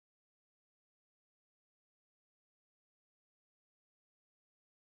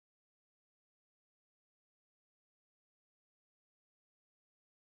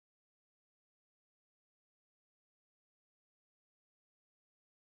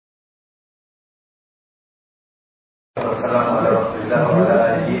Wassalamu ala Rasulillah wa ala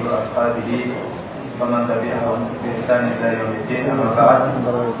alihi wa ashabihi wa man tabi'ahum bi ihsan ila yaumil amma ba'd.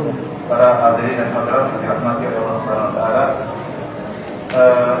 Para hadirin dan hadirat yang dirahmati oleh Allah Subhanahu wa taala.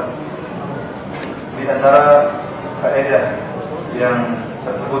 Di antara faedah yang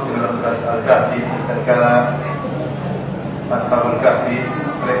tersebut dalam surat Al-Kahfi, tatkala Ashabul Kahfi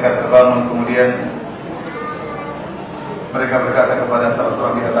mereka terbangun, kemudian mereka berkata kepada salah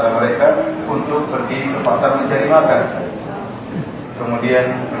seorang di antara mereka untuk pergi ke pasar mencari makan. Kemudian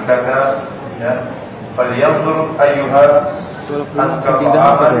berkata, ya, "Falyanzur ayyuha azka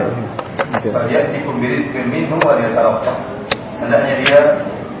ta'aman, falyatikum birizqin minhu wa liyatarabbah." Hendaknya dia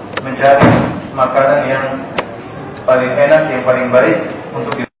mencari makanan yang paling enak, yang paling baik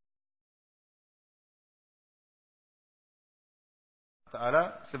untuk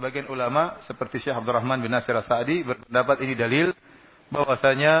Ta'ala. Sebagian ulama seperti Syekh Abdurrahman bin Nasir As-Sa'di berpendapat ini dalil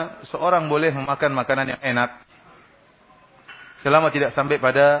bahwasanya seorang boleh memakan makanan yang enak selama tidak sampai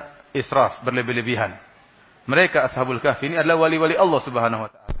pada israf, berlebih-lebihan. Mereka Ashabul Kahfi ini adalah wali-wali Allah Subhanahu wa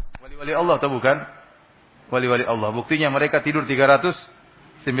taala. Wali-wali Allah atau bukan? Wali-wali Allah. Buktinya mereka tidur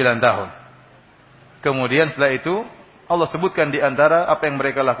 309 tahun. Kemudian setelah itu Allah sebutkan di antara apa yang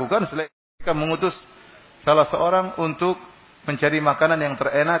mereka lakukan, setelah mereka mengutus salah seorang untuk mencari makanan yang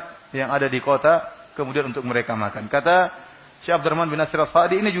terenak yang ada di kota, kemudian untuk mereka makan. Kata Syekh Abdurrahman bin Nasir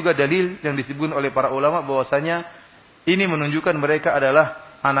As-Sa'di, ini juga dalil yang disebutkan oleh para ulama bahwasanya ini menunjukkan mereka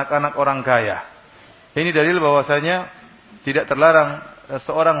adalah anak-anak orang kaya. Ini dalil bahwasanya tidak terlarang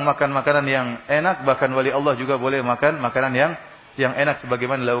seorang makan makanan yang enak, bahkan wali Allah juga boleh makan makanan yang enak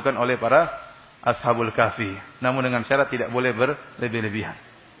sebagaimana dilakukan oleh para Ashabul Kahfi. Namun dengan syarat tidak boleh berlebih-lebihan.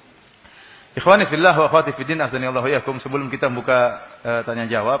 Ikhwani fillah wa akhwati fiddin, azanillahu iyyakum. Sebelum kita buka tanya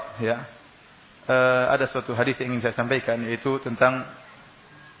jawab, ya, ada suatu hadis yang ingin saya sampaikan, yaitu tentang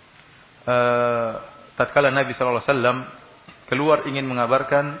tatkala Nabi sallallahu alaihi wasallam keluar ingin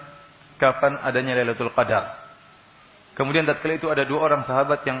mengabarkan kapan adanya Lailatul Qadar. Kemudian tatkala itu ada dua orang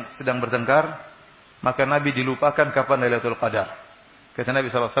sahabat yang sedang bertengkar, maka Nabi dilupakan kapan Lailatul Qadar. Kata Nabi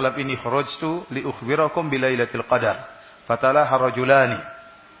sallallahu alaihi wasallam, "Inni kharajtu li ukhbirakum bi Lailatul Qadar." Fatalaha rajulani.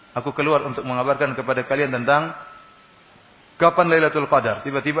 Aku keluar untuk mengabarkan kepada kalian tentang kapan Lailatul Qadar.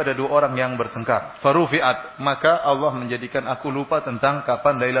 Tiba-tiba ada dua orang yang bertengkar. Farufi'at, maka Allah menjadikan aku lupa tentang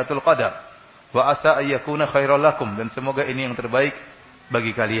kapan Lailatul Qadar. Wa asa ayyakuna khairal lakum, dan semoga ini yang terbaik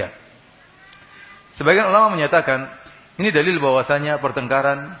bagi kalian. Sebagian ulama menyatakan ini dalil bahwasanya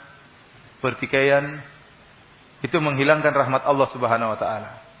pertengkaran, pertikaian itu menghilangkan rahmat Allah Subhanahu wa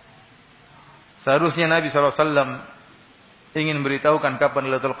taala. Seharusnya Nabi sallallahu alaihi wasallam ingin memberitahukan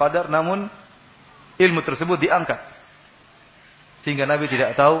kapan Lailatul Qadar, namun ilmu tersebut diangkat sehingga Nabi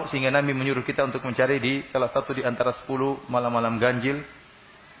tidak tahu, sehingga Nabi menyuruh kita untuk mencari di salah satu di antara 10 malam-malam ganjil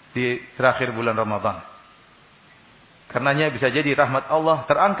di terakhir bulan Ramadan. Karenanya bisa jadi rahmat Allah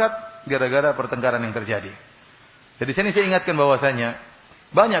terangkat gara-gara pertengkaran yang terjadi. Jadi sini saya ingatkan bahwasanya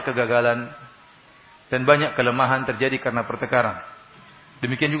banyak kegagalan dan banyak kelemahan terjadi karena pertengkaran.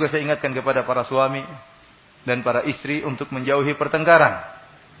 Demikian juga saya ingatkan kepada para suami dan para istri untuk menjauhi pertengkaran.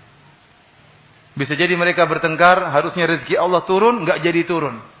 Bisa jadi mereka bertengkar, harusnya rezeki Allah turun, enggak jadi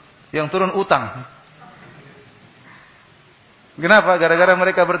turun. Yang turun utang. Kenapa? Gara-gara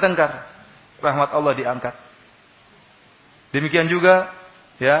mereka bertengkar, rahmat Allah diangkat. Demikian juga,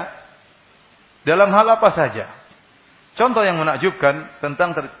 ya, dalam hal apa saja. Contoh yang menakjubkan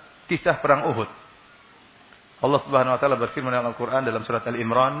tentang kisah perang Uhud. Allah Subhanahu wa taala berfirman dalam Al-Qur'an dalam surat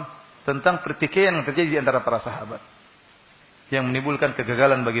Al-Imran tentang pertikaian yang terjadi di antara para sahabat yang menimbulkan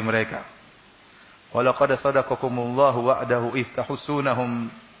kegagalan bagi mereka. Walaqad sadaqakumullahu wa'dahu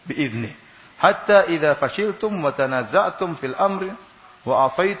iftahussunahum bi'idznih hatta idza fashiltum wa tanaza'tum fil amri wa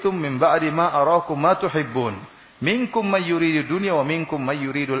asaytum min ba'di ma arakum ma tuhibbun minkum may yuridu dunya wa minkum may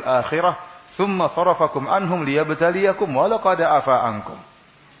yuridul akhirah thumma sarafakum anhum liyabtaliyakum wa laqad afa ankum.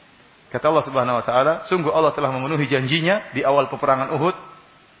 Kata Allah Subhanahu wa taala, sungguh Allah telah memenuhi janjinya di awal peperangan Uhud.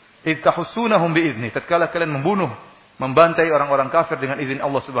 Iftahussunahum bi'idznih, tatkala kalian membunuh, membantai orang-orang kafir dengan izin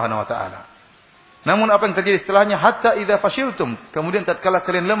Allah Subhanahu wa taala. Namun apa yang terjadi setelahnya? Hatta idza fashiltum, kemudian tatkala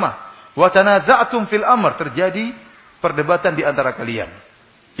kalian lemah, wa tanaza'tum fil amr, terjadi perdebatan di antara kalian.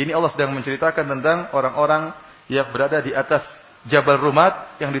 Ini Allah sedang menceritakan tentang orang-orang yang berada di atas Jabal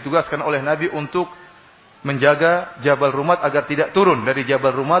Rumat yang ditugaskan oleh Nabi untuk menjaga Jabal Rumat agar tidak turun dari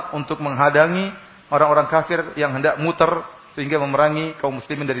Jabal Rumat untuk menghadangi orang-orang kafir yang hendak muter sehingga memerangi kaum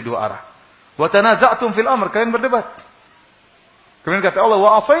muslimin dari dua arah. Wa tanaza'tum fil amr, kalian berdebat. Kemudian kata Allah,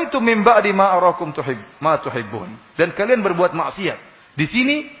 wa asaitum min ba'di ma arakum tuhibbun. Dan kalian berbuat maksiat. Di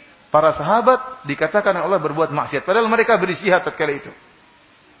sini para sahabat dikatakan oleh Allah berbuat maksiat, padahal mereka beristihad tatkala itu.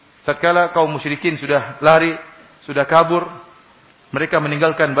 Tatkala kaum musyrikin sudah lari, sudah kabur, mereka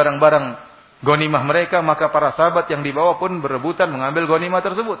meninggalkan barang-barang ghanimah mereka, maka para sahabat yang dibawa pun berebutan mengambil ghanimah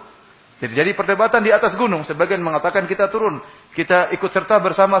tersebut. Jadi perdebatan di atas gunung. Sebagian mengatakan kita turun, kita ikut serta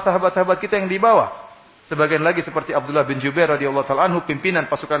bersama sahabat-sahabat kita yang di bawah. Sebagian lagi seperti Abdullah bin Jubair radhiyallahu ta'ala anhu, pimpinan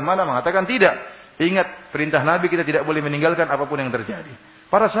pasukan mana, mengatakan tidak. Ingat perintah Nabi, kita tidak boleh meninggalkan apapun yang terjadi.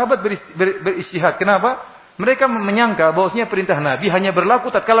 Para sahabat beristihad. Kenapa? Mereka menyangka bahwasanya perintah Nabi hanya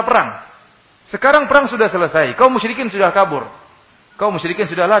berlaku tatkala perang. Sekarang perang sudah selesai, kaum musyrikin sudah kabur, kaum musyrikin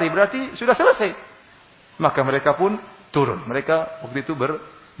sudah lari, berarti sudah selesai. Maka mereka pun turun. Mereka waktu itu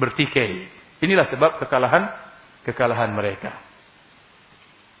bertikai. Inilah sebab kekalahan mereka.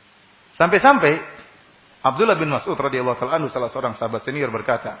 Sampai-sampai Abdullah bin Mas'ud radhiyallahu ta'ala anhu, salah seorang sahabat senior,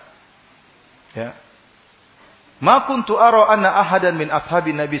 berkata, ya, "Ma kuntu ara anna ahadan min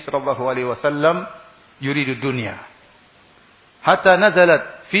ashabin Nabi sallallahu alaihi wasallam yuridu dunya. Hatta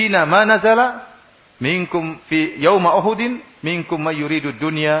nazalat fina ma nazala minkum fi yauma Uhudin minkum may yuridu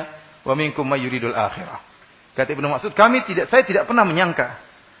dunya wa minkum may yuridul akhirah." Kata Ibnu Mas'ud, saya tidak pernah menyangka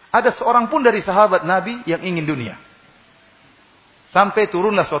ada seorang pun dari sahabat Nabi yang ingin dunia. Sampai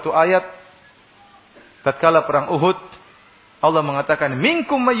turunlah suatu ayat tatkala perang Uhud, Allah mengatakan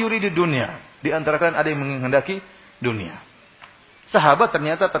minkum may yuridu dunya. Di antara kalian ada yang menghendaki dunia. Sahabat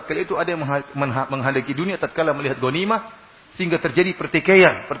ternyata tatkala itu ada yang menghendaki dunia tatkala melihat ghanimah, sehingga terjadi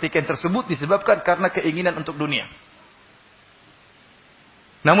pertikaian. Pertikaian tersebut disebabkan karena keinginan untuk dunia.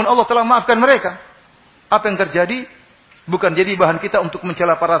 Namun Allah telah maafkan mereka. Apa yang terjadi bukan jadi bahan kita untuk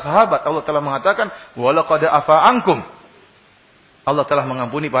mencela para sahabat. Allah telah mengatakan, "Walaqad afa ankum." Allah telah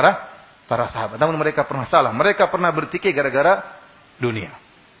mengampuni para sahabat. Namun mereka pernah salah. Mereka pernah bertikai gara-gara dunia.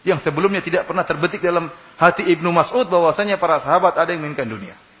 Yang sebelumnya tidak pernah terbetik dalam hati Ibnu Mas'ud bahwasanya para sahabat ada yang menginginkan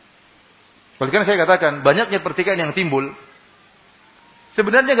dunia. Oleh karena saya katakan, banyaknya pertikaian yang timbul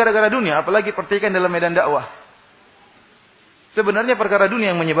sebenarnya gara-gara dunia, apalagi pertikaian dalam medan dakwah. Sebenarnya perkara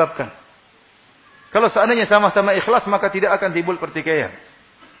dunia yang menyebabkan. Kalau seandainya sama-sama ikhlas, maka tidak akan timbul pertikaian.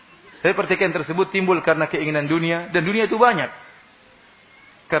 Tapi pertikaian tersebut timbul karena keinginan dunia, dan dunia itu banyak.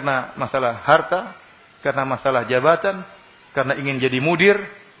 Karena masalah harta, karena masalah jabatan, karena ingin jadi mudir,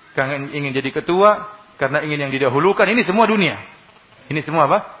 karena ingin jadi ketua, karena ingin yang didahulukan. Ini semua dunia. Ini semua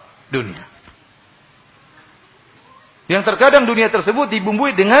apa? Dunia. Yang terkadang dunia tersebut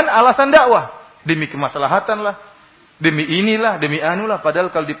dibumbui dengan alasan dakwah. Demi kemaslahatan lah. Demi inilah, demi anulah. Padahal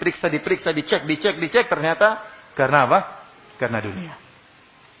kalau diperiksa, dicek. Ternyata karena apa? Karena dunia.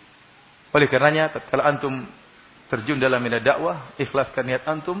 Oleh karenanya, kalau antum terjun dalam medan dakwah, ikhlaskan niat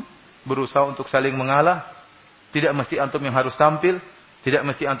antum. Berusaha untuk saling mengalah. Tidak mesti antum yang harus tampil. Tidak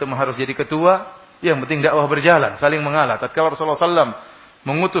mesti antum harus jadi ketua. Yang penting dakwah berjalan, saling mengalah. Tatkala Rasulullah SAW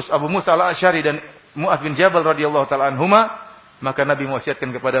mengutus Abu Musa al-Asy'ari dan Mu'adz bin Jabal radhiyallahu ta'ala anhuma, maka Nabi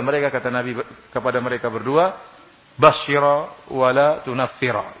mewasiatkan kepada mereka, kata Nabi kepada mereka berdua, "Basyira wa la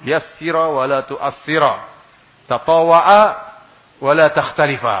tunaffira, yassira wa la tu'assira, tatawa'a wa la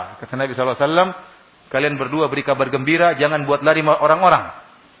takhtalifa." Kata Nabi SAW, kalian berdua beri kabar gembira, jangan buat lari orang-orang.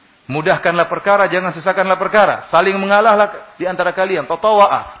 Mudahkanlah perkara, jangan susahkanlah perkara. Saling mengalahlah di antara kalian.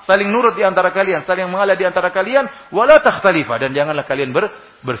 Tatawa'a, saling nurut di antara kalian. Saling mengalah di antara kalian. Wala takhtalifa, dan janganlah kalian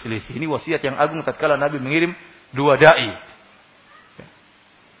berselisih. Ini wasiat yang agung tatkala Nabi mengirim 2 dai.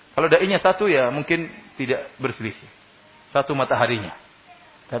 Kalau dainya satu ya mungkin tidak berselisih. Satu mataharinya.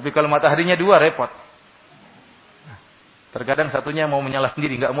 Tapi kalau mataharinya 2 repot. Terkadang satunya mau menyala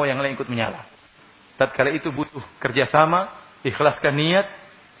sendiri, enggak mau yang lain ikut menyala. Tatkala itu butuh kerjasama, ikhlaskan niat.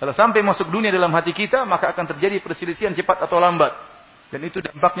 Kalau sampai masuk dunia dalam hati kita, maka akan terjadi perselisihan cepat atau lambat. Dan itu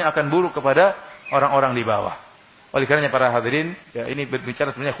dampaknya akan buruk kepada orang-orang di bawah. Oleh karenanya para hadirin, ya ini berbicara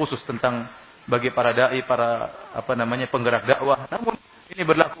sebenarnya khusus tentang bagi para dai, para penggerak dakwah. Namun ini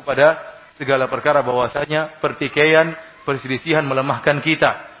berlaku pada segala perkara bahwasanya pertikaian, perselisihan melemahkan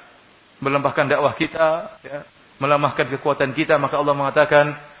kita. Melemahkan dakwah kita, ya, melemahkan kekuatan kita, maka Allah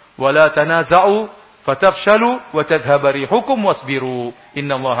mengatakan, "Wala tanaza'u fatafshalu wa tadhhabu rihukum wasbiru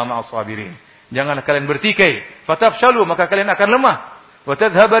innallaha ma'as sabirin." Janganlah kalian bertikai, fatafshalu, maka kalian akan lemah, wa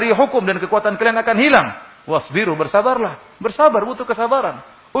tadhhabu rihukum, dan kekuatan kalian akan hilang, wasbiru, bersabarlah. Bersabar butuh kesabaran.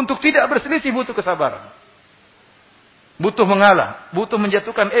 Untuk tidak berselisih butuh kesabaran. Butuh mengalah, butuh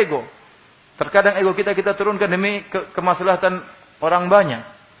menjatuhkan ego. Terkadang ego kita turunkan demi kemaslahatan orang banyak.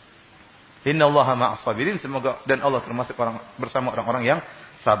 Innallaha ma'as sabirin, semoga dan Allah termasuk bersama orang-orang yang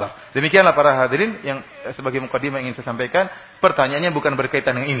sabar. Demikianlah para hadirin yang sebagai mukadimah ingin saya sampaikan. Pertanyaannya bukan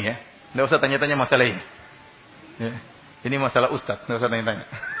berkaitan dengan ini ya. Tidak usah tanya-tanya masalah ini. Ya. Ini masalah Ustadz, tidak usah tanya-tanya.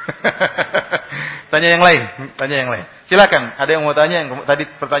 Tanya yang lain. Silakan. Ada yang mau tanya, yang tadi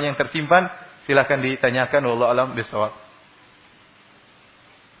pertanyaan yang tersimpan, silakan ditanyakan. Wallahu a'lam bishawab.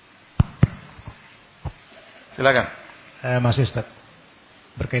 Silakan. Masih Ustaz,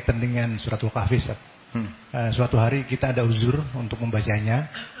 berkaitan dengan suratul Kahfi Ustaz. Suatu hari kita ada uzur untuk membacanya,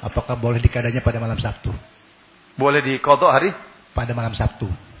 apakah boleh dikadanya pada malam Sabtu? Boleh diqadha hari? Pada malam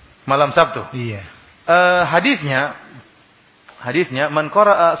Sabtu. Malam Sabtu? Iya. Hadisnya man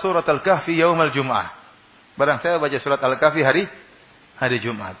qara'a surat al-kahfi yaumal jum'ah. Barang saya baca surat al-kahfi hari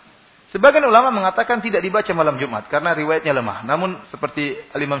Jumat. Sebagian ulama mengatakan tidak dibaca malam Jumat karena riwayatnya lemah. Namun seperti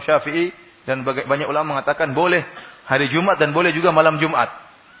Imam Syafi'i dan banyak ulama mengatakan boleh hari Jumat dan boleh juga malam Jumat.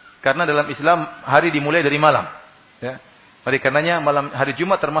 Karena dalam Islam hari dimulai dari malam. Ya. Oleh karenanya hari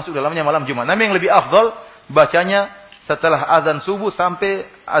Jumat termasuk dalamnya malam Jumat. Namun yang lebih afdal bacanya setelah azan subuh sampai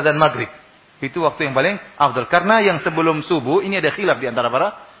azan maghrib. Itu waktu yang paling afdal. Karena yang sebelum subuh ini ada khilaf di antara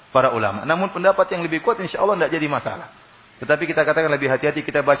para ulama. Namun pendapat yang lebih kuat insya Allah tidak jadi masalah. Tetapi kita katakan lebih hati-hati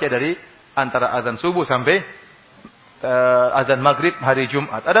kita baca dari antara azan subuh sampai azan maghrib hari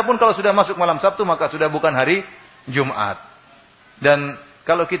Jumat. Adapun kalau sudah masuk malam Sabtu maka sudah bukan hari Jumat. Dan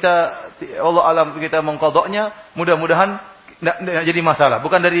kalau kita Allah alam kita mengqadha'nya mudah-mudahan tidak jadi masalah.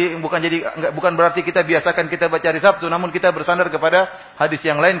 Bukan berarti kita biasakan kita baca hari Sabtu, namun kita bersandar kepada hadis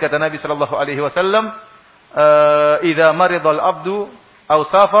yang lain kata Nabi sallallahu alaihi wasallam, "Idza maridal abdu aw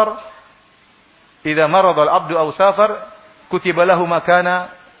safar, kutiba lahu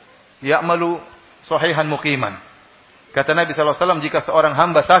makana ya'malu sahihan muqiman." Kata Nabi sallallahu alaihi wasallam, jika seorang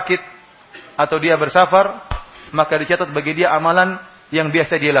hamba sakit atau dia bersafar, maka dicatat bagi dia amalan yang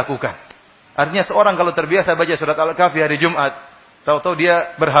biasa dia lakukan. Artinya seorang kalau terbiasa baca surat Al-Kahfi hari Jumat, tahu-tahu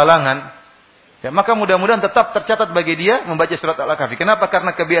dia berhalangan, ya, maka mudah-mudahan tetap tercatat bagi dia membaca surat Al-Kahfi. Kenapa?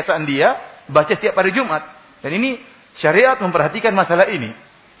 Karena kebiasaan dia baca setiap hari Jumat. Dan ini syariat memperhatikan masalah ini.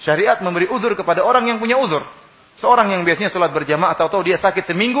 Syariat memberi uzur kepada orang yang punya uzur. Seorang yang biasanya sholat berjamaah, tahu-tahu dia sakit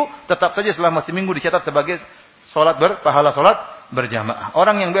seminggu, tetap saja selama seminggu dicatat sebagai pahala sholat berjamaah.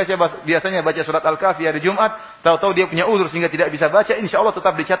 Orang yang biasanya baca surat Al-Kahfi hari Jumat, tahu-tahu dia punya uzur sehingga tidak bisa baca, insya Allah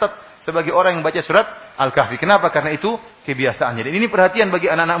tetap dicatat sebagai orang yang baca surat Al-Kahfi. Kenapa? Karena itu kebiasaannya. Dan ini perhatian bagi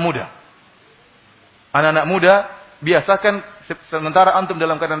anak-anak muda. Anak-anak muda, biasakan sementara antum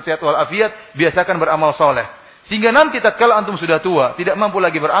dalam keadaan sehat walafiat, biasakan beramal soleh. Sehingga nanti tatkala antum sudah tua, tidak mampu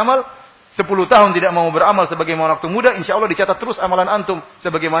lagi beramal, 10 tahun tidak mau beramal sebagaimana waktu muda, insya Allah dicatat terus amalan antum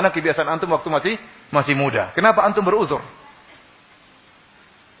sebagaimana kebiasaan antum waktu masih muda. Kenapa antum beruzur?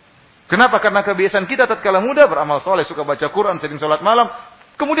 Kenapa? Karena kebiasaan kita tatkala muda beramal soleh, suka baca Quran, sering sholat malam.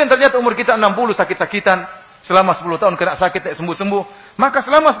 Kemudian ternyata umur kita 60 sakit-sakitan. Selama 10 tahun kena sakit, tidak sembuh-sembuh. Maka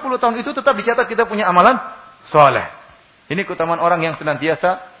selama 10 tahun itu tetap dicatat kita punya amalan soleh. Ini keutamaan orang yang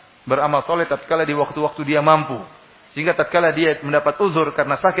senantiasa beramal soleh tatkala di waktu-waktu dia mampu. Sehingga tatkala dia mendapat uzur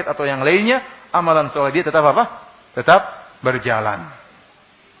karena sakit atau yang lainnya, amalan soleh dia tetap apa? Tetap berjalan.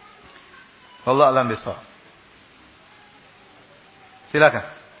 Wallahu a'lam bishawab.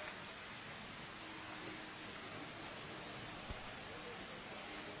 Silakan.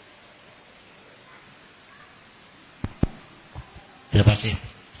 Terima kasih.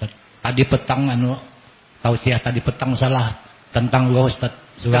 Tadi petang tausiah tadi petang salah tentang roh Ustaz.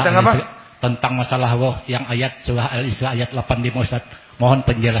 Tentang masalah roh yang ayat surah Al-Isra ayat 85 Ustaz. Mohon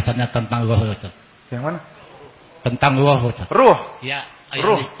penjelasannya tentang roh Ustaz. Yang mana? Tentang roh Ustaz. Ruh. Ya,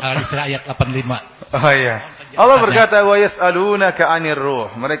 Al-Isra ayat 85. Oh iya. Allah berkata, "Wa yas'alunaka 'anir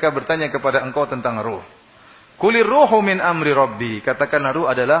ruh." Mereka bertanya kepada engkau tentang ruh. Qulir ruhu min amri rabbi. Katakanlah ruh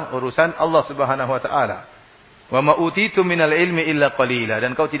adalah urusan Allah Subhanahu wa taala. Wa ma utitu minal ilmi illa qalila,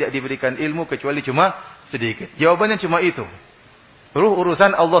 dan kau tidak diberikan ilmu kecuali cuma sedikit. Jawabannya cuma itu. Ruh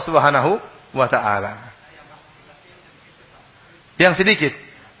urusan Allah Subhanahu wa taala. Yang sedikit.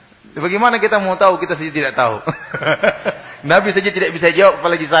 Bagaimana kita mau tahu kita saja tidak tahu? Nabi saja tidak bisa jawab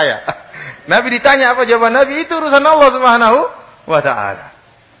apalagi saya. Nabi ditanya apa jawaban Nabi? Itu urusan Allah Subhanahu wa taala.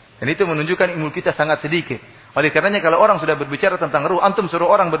 Dan itu menunjukkan ilmu kita sangat sedikit. Oleh karenanya kalau orang sudah berbicara tentang ruh, antum suruh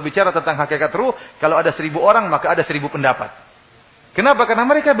orang berbicara tentang hakikat ruh, kalau ada 1000 orang maka ada 1000 pendapat. Kenapa? Karena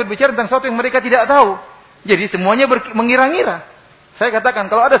mereka berbicara tentang sesuatu yang mereka tidak tahu. Jadi semuanya mengira-ngira. Saya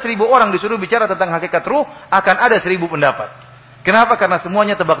katakan kalau ada 1000 orang disuruh bicara tentang hakikat ruh, akan ada 1000 pendapat. Kenapa? Karena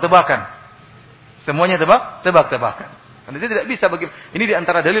semuanya tebak-tebakan. Semuanya tebak-tebakan. Karena itu tidak bisa bagi. Ini di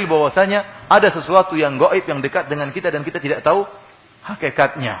antara dalil bahwasanya ada sesuatu yang gaib yang dekat dengan kita dan kita tidak tahu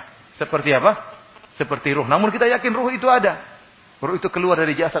hakikatnya. Seperti apa? Seperti ruh. Namun kita yakin ruh itu ada. Ruh itu keluar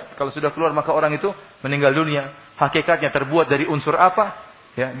dari jasad. Kalau sudah keluar maka orang itu meninggal dunia. Hakikatnya terbuat dari unsur apa?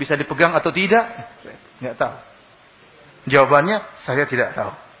 Ya, bisa dipegang atau tidak? Enggak tahu. Jawabannya saya tidak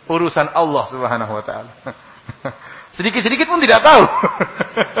tahu. Urusan Allah Subhanahu wa taala. Sedikit-sedikit pun tidak tahu.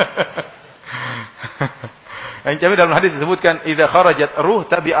 Yang kami dalam hadis disebutkan idza kharajat ruh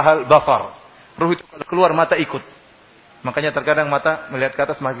tabi'ahal basar. Ruh itu kalau keluar mata ikut. Makanya terkadang mata melihat ke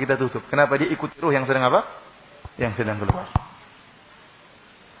atas maka kita tutup. Kenapa? Dia ikut ruh yang sedang apa? yang sedang keluar.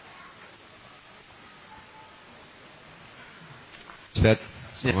 Ustadz,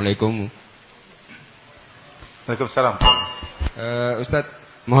 Assalamualaikum. Waalaikumsalam. Ustadz,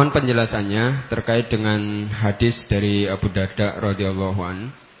 mohon penjelasannya terkait dengan hadis dari Abu Darda radhiyallahu an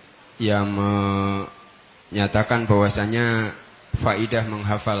yang menyatakan bahwasanya faidah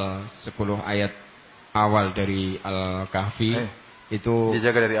menghafal 10 ayat awal dari Al-Kahfi itu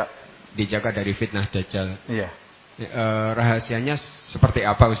dijaga dari fitnah Dajjal. Iya. Rahasianya seperti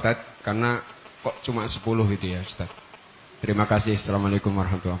apa Ustadz? Karena kok cuma 10 gitu ya Ustadz. Terima kasih. Assalamualaikum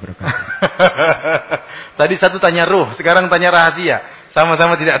warahmatullahi wabarakatuh. Tadi satu tanya ruh, sekarang tanya rahasia.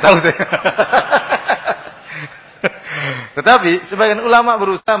 Sama-sama tidak tahu saya. Tetapi sebagian ulama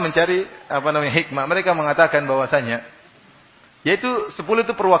berusaha mencari hikmah. Mereka mengatakan bahwasanya yaitu 10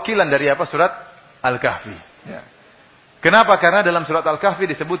 itu perwakilan dari surat Al-Kahfi. Ya. Kenapa? Karena dalam surat Al-Kahfi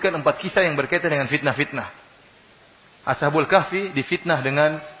disebutkan 4 kisah yang berkaitan dengan fitnah-fitnah. Ashabul Kahfi difitnah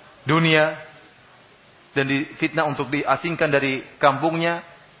dengan dunia dan difitnah untuk diasingkan dari kampungnya,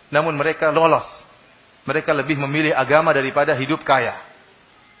 namun mereka lolos. Mereka lebih memilih agama daripada hidup kaya.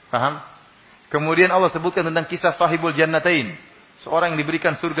 Paham? Kemudian Allah sebutkan tentang kisah sahibul jannatain, seorang yang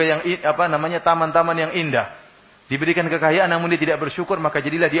diberikan surga yang taman-taman yang indah, diberikan kekayaan namun dia tidak bersyukur, maka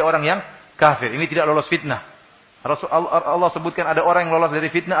jadilah dia orang yang kafir. Ini tidak lolos fitnah. Allah sebutkan ada orang yang lolos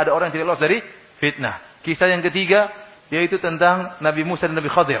dari fitnah, ada orang yang tidak lolos dari fitnah. Kisah yang ketiga yaitu tentang Nabi Musa dan Nabi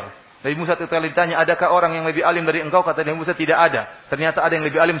Khadir. Nabi Musa ketika ditanya, adakah orang yang lebih alim dari engkau? Kata Nabi Musa, tidak ada. Ternyata ada yang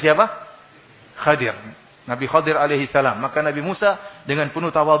lebih alim siapa? Khadir. Nabi Khadir alaihi salam. Maka Nabi Musa dengan penuh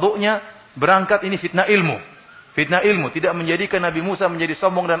tawadhu'nya berangkat, ini fitnah ilmu. Fitnah ilmu. Tidak menjadikan Nabi Musa menjadi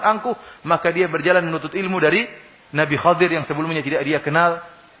sombong dan angkuh. Maka dia berjalan menuntut ilmu dari Nabi Khadir yang sebelumnya tidak dia kenal.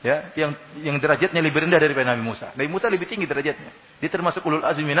 Ya, yang derajatnya lebih rendah daripada Nabi Musa. Nabi Musa lebih tinggi derajatnya. Dia termasuk ulul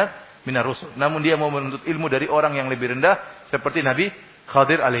azmi minar rusul. Namun dia mau menuntut ilmu dari orang yang lebih rendah seperti Nabi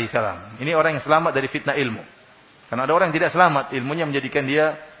Khadir alaihissalam. Ini orang yang selamat dari fitnah ilmu. Karena ada orang yang tidak selamat, ilmunya menjadikan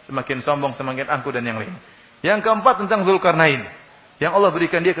dia semakin sombong, semakin angkuh dan yang lain. Yang keempat tentang Dzulkarnain. Yang Allah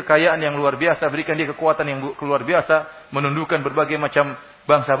berikan dia kekayaan yang luar biasa, berikan dia kekuatan yang luar biasa, menundukkan berbagai macam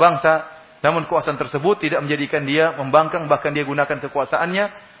bangsa-bangsa. Namun kekuasaan tersebut tidak menjadikan dia membangkang, bahkan dia gunakan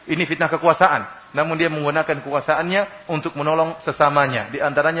kekuasaannya. Ini fitnah kekuasaan. Namun dia menggunakan kekuasaannya untuk menolong sesamanya. Di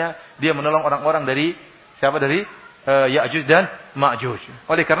antaranya dia menolong orang-orang dari Ya'juj dan Ma'juj.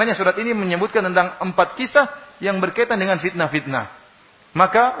 Oleh karenanya surat ini menyebutkan tentang 4 kisah yang berkaitan dengan fitnah-fitnah.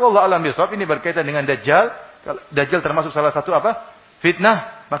 Maka wallahu a'lam bishawab, ini berkaitan dengan Dajjal. Dajjal termasuk salah satu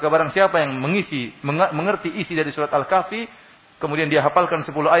fitnah. Maka barang siapa yang mengerti isi dari surat Al-Kahfi, kemudian dia hafalkan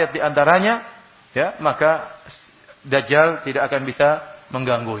 10 ayat di antaranya, ya, maka Dajjal tidak akan bisa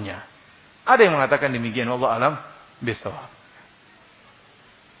mengganggunya. Ada yang mengatakan demikian, wallahu a'lam bishawab.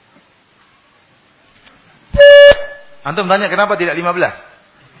 Antum tanya kenapa tidak 15?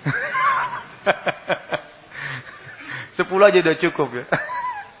 10 aja udah cukup ya.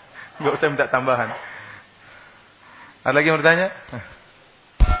 Enggak usah minta tambahan. Ada lagi yang bertanya?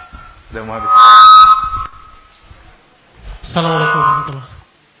 Sudah mau habis. Assalamualaikum warahmatullahi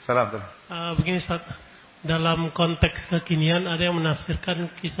wabarakatuh. Salam. Begini Ustaz, dalam konteks kekinian ada yang menafsirkan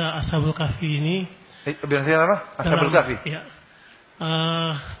kisah Ashabul Kahfi ini. Penafsiran apa? Ashabul Kahfi. Ya.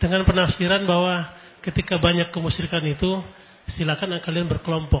 Dengan penafsiran bahwa ketika banyak kemusyrikan itu, silakan kalian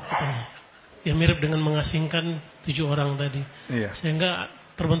berkelompok. Ya mirip dengan mengasingkan 7 orang tadi. Iya. Sehingga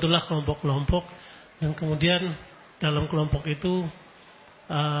terbentuklah kelompok-kelompok. Dan kemudian dalam kelompok itu,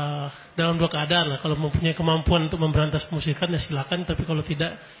 dalam 2 keadaan lah. Kalau mempunyai kemampuan untuk memberantas kemusyrikan, ya silakan. Tapi kalau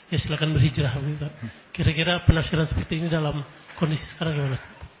tidak, ya silakan berhijrah. Gitu. Kira-kira penafsiran seperti ini dalam kondisi sekarang gimana?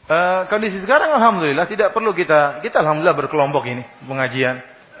 Kondisi sekarang alhamdulillah tidak perlu kita alhamdulillah berkelompok ini pengajian.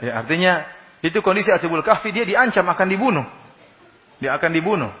 Ya, artinya itu kondisi Ashabul Kahfi, dia diancam akan dibunuh. Dia akan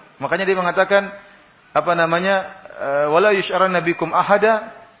dibunuh. Makanya dia mengatakan wala yusy'aranna bikum ahada.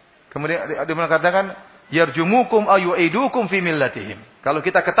 Kemudian dia mengatakan yarjumukum ayu'idukum fi millatihim. Kalau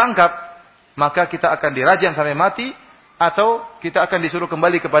kita ketangkap, maka kita akan dirajam sampai mati atau kita akan disuruh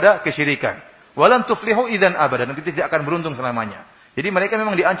kembali kepada kesyirikan. Walan tuflihu idzan abada, dan kita tidak akan beruntung selamanya. Jadi mereka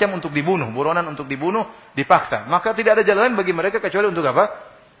memang diancam untuk dibunuh, buronan untuk dibunuh, dipaksa. Maka tidak ada jalan bagi mereka kecuali untuk apa?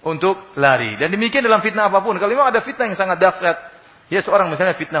 Untuk lari. Dan demikian dalam fitnah apapun. Kalau memang ada fitnah yang sangat dahsyat, ya seorang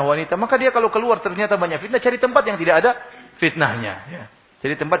misalnya fitnah wanita, maka dia kalau keluar ternyata banyak fitnah, cari tempat yang tidak ada fitnahnya. Ya.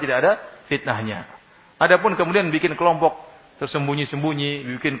 Cari tempat tidak ada fitnahnya. Adapun kemudian bikin kelompok tersembunyi-sembunyi,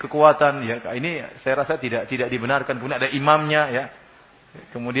 bikin kekuatan, ya ini saya rasa tidak dibenarkan. Kemudian ada imamnya, ya.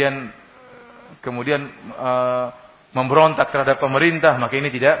 Kemudian memberontak terhadap pemerintah, maka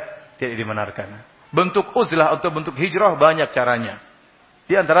ini tidak dibenarkan. Bentuk uzlah atau bentuk hijrah banyak caranya.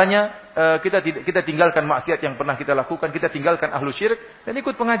 Di antaranya kita tinggalkan maksiat yang pernah kita lakukan, kita tinggalkan ahlu syirik dan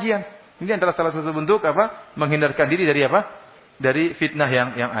ikut pengajian. Ini antara salah satu bentuk menghindarkan diri dari dari fitnah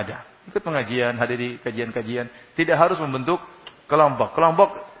yang ada. Ikut pengajian, hadiri kajian-kajian, tidak harus membentuk kelompok.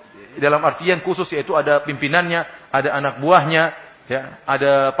 Kelompok dalam artian khusus yaitu ada pimpinannya, ada anak buahnya, ya,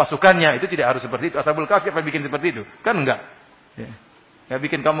 ada pasukannya. Itu tidak harus seperti itu. Ashabul Kahfi apa bikin seperti itu? Kan enggak. Ya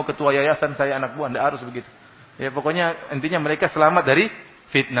bikin kamu ketua yayasan, saya anak buah, enggak harus begitu. Ya pokoknya intinya mereka selamat dari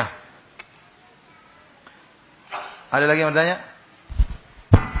fitnah. Ada lagi yang bertanya?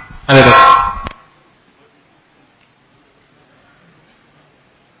 Ada.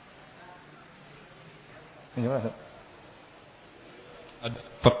 Ada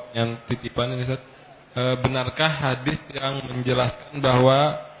pertanyaan titipan ini, Ustaz. Benarkah hadis yang menjelaskan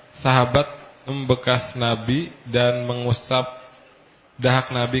bahwa sahabat membekas Nabi dan mengusap dahak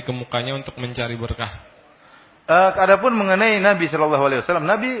Nabi ke mukanya untuk mencari berkah? Adapun mengenai Nabi Shallallahu Alaihi Wasallam,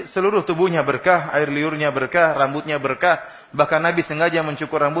 Nabi seluruh tubuhnya berkah, air liurnya berkah, rambutnya berkah, bahkan Nabi sengaja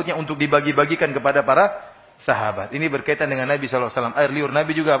mencukur rambutnya untuk dibagi-bagikan kepada para sahabat. Ini berkaitan dengan Nabi Shallallahu Alaihi Wasallam. Air liur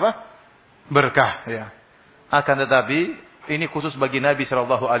Nabi juga berkah. Ya. Akan tetapi ini khusus bagi Nabi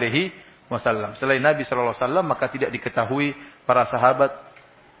Shallallahu Alaihi Wasallam. Selain Nabi Shallallahu Alaihi Wasallam maka tidak diketahui para sahabat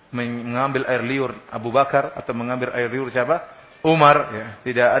mengambil air liur Abu Bakar atau mengambil air liur siapa? Umar. Ya.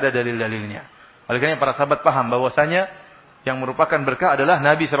 Tidak ada dalil-dalilnya. Oleh karena para sahabat paham bahwasanya yang merupakan berkah adalah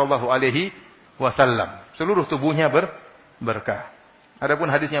Nabi Shallallahu Alaihi Wasallam. Seluruh tubuhnya berkah.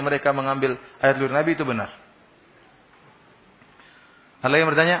 Adapun hadisnya mereka mengambil air liur Nabi itu benar. Ada yang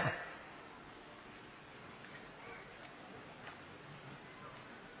bertanya?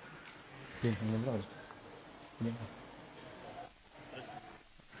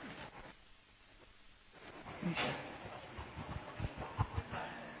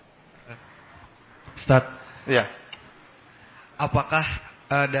 Ustadz, ya. Apakah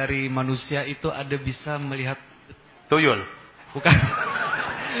dari manusia itu ada bisa melihat tuyul? Bukan.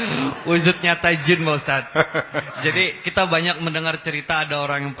 Wujud nyata jin, Pak Ustadz. Jadi kita banyak mendengar cerita ada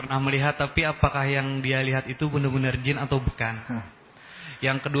orang yang pernah melihat, tapi apakah yang dia lihat itu benar-benar jin atau bukan?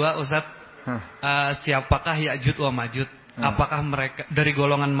 Yang kedua, Ustadz, siapakah Ya'jud wa Ma'jud? Apakah mereka dari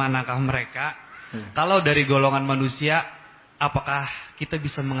golongan manakah mereka? Kalau dari golongan manusia, apakah kita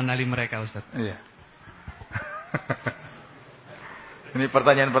bisa mengenali mereka, Ustadz? Iya. Ini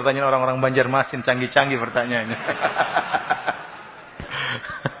pertanyaan-pertanyaan orang-orang Banjarmasin, canggih-canggih pertanyaannya.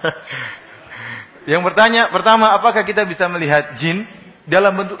 Yang pertama, apakah kita bisa melihat jin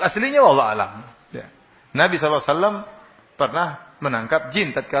dalam bentuk aslinya? Wallahu a'lam. Ya. Nabi SAW pernah menangkap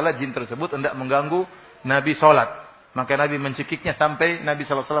jin tatkala jin tersebut hendak mengganggu Nabi sholat. Maka Nabi mencekiknya sampai Nabi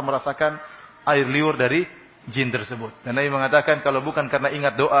SAW merasakan air liur dari jin tersebut. Dan Nabi mengatakan kalau bukan karena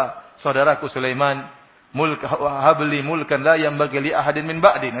ingat doa saudaraku Sulaiman, habli mulkan la yanbaghi li ahadin min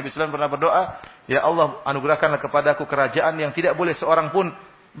ba'di. Nabi SAW pernah berdoa, ya Allah anugerahkanlah kepadaku kerajaan yang tidak boleh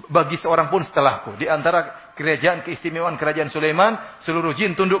bagi seorang pun setelahku. Di antara keistimewaan kerajaan Sulaiman, seluruh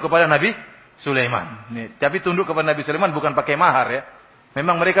jin tunduk kepada Nabi Sulaiman. Tapi tunduk kepada Nabi Sulaiman bukan pakai mahar ya.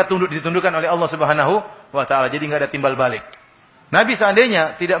 Memang mereka ditundukkan oleh Allah Subhanahu wa taala. Jadi enggak ada timbal balik. Nabi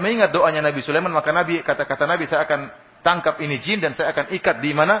seandainya tidak mengingat doanya Nabi Sulaiman, maka kata Nabi, saya akan tangkap ini jin dan saya akan ikat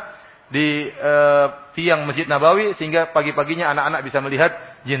di mana? Di tiang Masjid Nabawi sehingga pagi-paginya anak-anak bisa melihat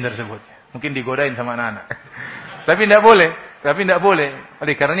jin tersebut. Mungkin digodain sama anak-anak. Tapi tidak boleh.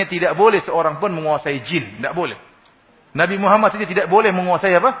 Oleh karenanya tidak boleh seorang pun menguasai jin, tidak boleh. Nabi Muhammad saja tidak boleh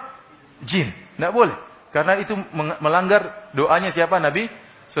menguasai jin, tidak boleh. Karena itu melanggar doanya siapa? Nabi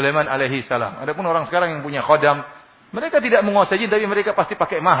Sulaiman alaihi salam. Adapun orang sekarang yang punya khodam, mereka tidak menguasai jin, tapi mereka pasti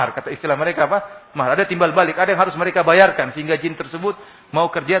pakai mahar. Kata istilah mereka mahar. Ada timbal balik. Ada yang harus mereka bayarkan sehingga jin tersebut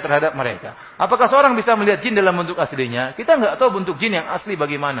mau kerja terhadap mereka. Apakah seorang bisa melihat jin dalam bentuk aslinya? Kita enggak tahu bentuk jin yang asli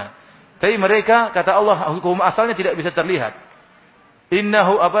bagaimana. Tapi mereka, kata Allah, hukum asalnya tidak bisa terlihat.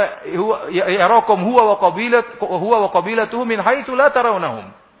 Innahu yarakum huwa wa qabilatuhu min haitsu la tarawnahum.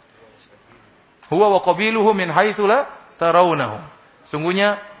 Huwa wa qabiluhu min haitsu la tarawnahum.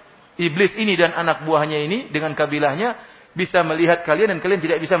 Sungguhnya iblis ini dan anak buahnya ini dengan kabilahnya bisa melihat kalian dan kalian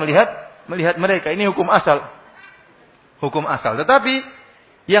tidak bisa melihat mereka. Ini hukum asal. Hukum asal. Tetapi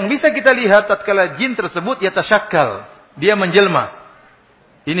yang bisa kita lihat tatkala jin tersebut yatasyakkal, dia menjelma.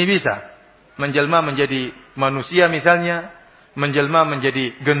 Ini bisa menjelma menjadi manusia misalnya, menjelma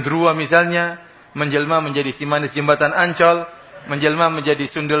menjadi gendruwo misalnya, menjelma menjadi si manis jembatan Ancol, menjelma menjadi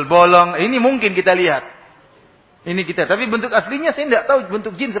sundel bolong. Ini mungkin kita lihat. Ini kita, tapi bentuk aslinya saya tidak tahu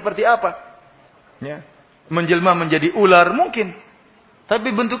bentuk jin seperti apa. Ya. Menjelma menjadi ular mungkin.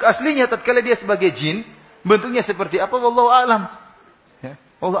 Tapi bentuk aslinya tatkala dia sebagai jin, bentuknya seperti apa? Wallahu a'lam. Ya.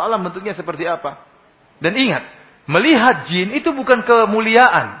 Wallahu a'lam bentuknya seperti apa. Dan ingat, Melihat jin itu bukan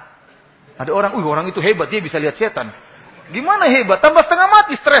kemuliaan. Ada orang itu hebat, dia bisa lihat setan. Gimana hebat? Tambah setengah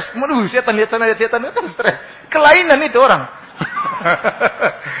mati, stres. Setan lihat setan, itu kan stres. Kelainan itu orang.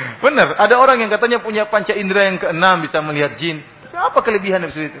 Benar, ada orang yang katanya punya panca indera yang keenam, bisa melihat jin. Apa kelebihan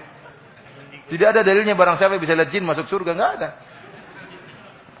dari itu? Tidak ada dalilnya barang siapa bisa lihat jin masuk surga, enggak ada.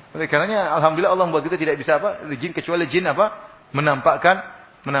 Oleh karenanya alhamdulillah Allah membuat kita tidak bisa jin kecuali jin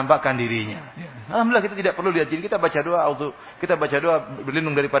menampakkan dirinya. Alhamdulillah kita tidak perlu lihat jin, kita baca doa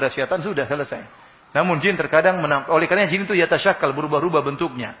berlindung daripada syaitan, sudah selesai. Namun jin terkadang oleh karenanya jin itu yatasyakkal, berubah-ubah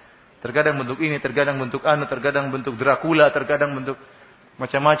bentuknya. Terkadang bentuk ini, terkadang bentuk terkadang bentuk Dracula, terkadang bentuk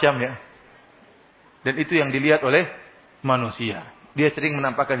macam-macam ya. Dan itu yang dilihat oleh manusia. Dia sering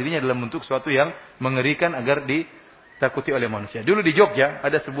menampakkan dirinya dalam bentuk suatu yang mengerikan agar ditakuti oleh manusia. Dulu di Jogja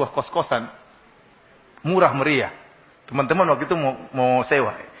ada sebuah kos-kosan murah meriah. Teman-teman waktu itu mau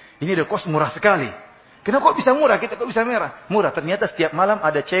sewa. Ini ada kos murah sekali. Kenapa kok bisa murah? Kita kok bisa murah? Ternyata setiap malam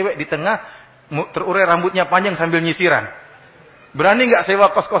ada cewek di tengah terurai rambutnya panjang sambil nyisiran. Berani nggak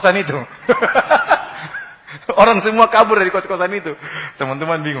sewa kos-kosan itu? Orang semua kabur dari kos-kosan itu.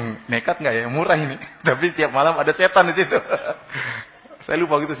 Teman-teman bingung, nekat nggak ya? Murah ini. Tapi tiap malam ada setan di situ. Saya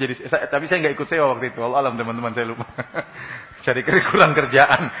lupa gitu tapi saya nggak ikut sewa waktu itu. Allah alam teman-teman, saya lupa. Cari kurang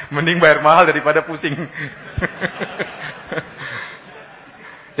kerjaan, mending bayar mahal daripada pusing.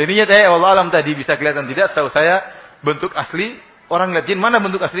 Jadinya saya Allah alam tadi bisa kelihatan tidak? Tahu saya bentuk asli orang lihat jin, mana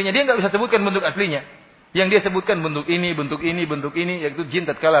bentuk aslinya? Dia nggak bisa sebutkan bentuk aslinya. Yang dia sebutkan bentuk ini, yaitu jin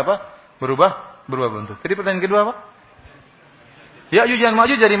tatkala apa? Berubah bentuk. Jadi pertanyaan kedua apa? Ya'juj dan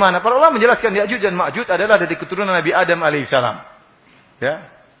Ma'juj dari mana? Para ulama menjelaskan Ya'juj dan Ma'juj adalah dari keturunan Nabi Adam alaihissalam.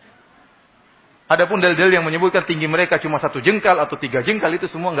 Ya. Adapun dalil-dalil yang menyebutkan tinggi mereka cuma 1 jengkal atau 3 jengkal itu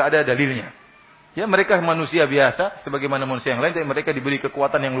semua enggak ada dalilnya. Ya, mereka manusia biasa sebagaimana manusia yang lain, tapi mereka diberi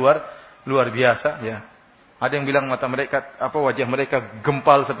kekuatan yang luar biasa ya. Ada yang bilang wajah mereka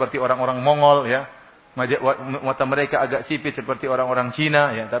gempal seperti orang-orang Mongol ya. Mata mereka agak sipit seperti orang-orang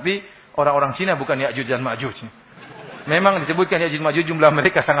Cina ya, tapi orang-orang Cina bukan Ya'juj dan Ma'juj. Memang disebutkan Ya'juj Ma'juj jumlah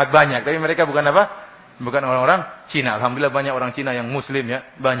mereka sangat banyak, tapi mereka bukan apa? Bukan orang-orang Cina. Alhamdulillah banyak orang Cina yang muslim ya,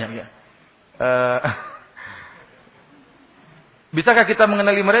 banyak ya. Bisakah kita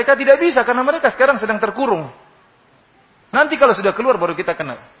mengenali mereka? Tidak bisa, karena mereka sekarang sedang terkurung. Nanti kalau sudah keluar baru kita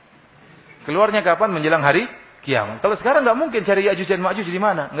kenal. Keluarnya kapan? Menjelang hari kiamat. Kalau sekarang nggak mungkin cari Ya'juj dan Ma'juj di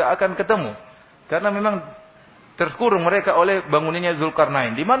mana, nggak akan ketemu. Karena memang terkurung mereka oleh bangunannya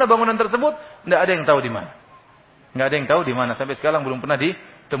Zulkarnain. Di mana bangunan tersebut? Tidak ada yang tahu di mana. Nggak ada yang tahu di mana. Sampai sekarang belum pernah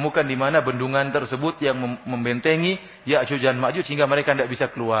ditemukan di mana bendungan tersebut yang membentengi Ya'juj dan Ma'juj sehingga mereka tidak bisa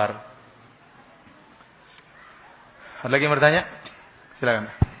keluar. Ada lagi yang bertanya?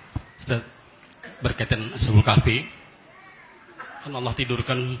 Silakan. Ustaz, berkaitan Ashabul Kahfi, kan Allah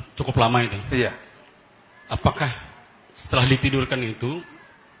tidurkan cukup lama itu. Iya. Apakah setelah ditidurkan itu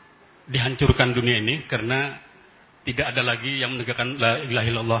dihancurkan dunia ini karena tidak ada lagi yang menegakkan la ilaha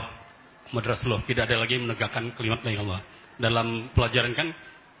illallah Muhammad Rasulullah, tidak ada lagi yang menegakkan kalimat la ilaha illallah. Dalam pelajaran kan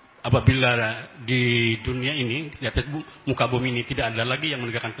apabila di dunia ini, di atas muka bumi ini tidak ada lagi yang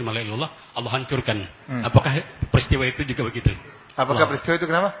menegakkan kalimat la ilaha illallah, Allah hancurkan. Apakah peristiwa itu juga begitu? Apakah peristiwa itu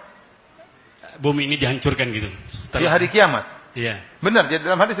kenapa? Bumi ini dihancurkan gitu. Di hari kiamat. Iya. Benar, jadi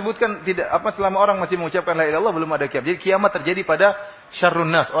dalam hadis disebutkan selama orang masih mengucapkan la ilaha illallah belum ada kiamat. Jadi kiamat terjadi pada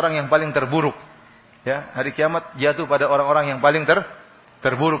syarrun nas, orang yang paling terburuk. Ya, hari kiamat jatuh pada orang-orang yang paling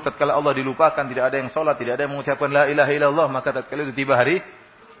terburuk. Tatkala Allah dilupakan, tidak ada yang salat, tidak ada yang mengucapkan la ilaha illallah, maka tatkala itu tiba hari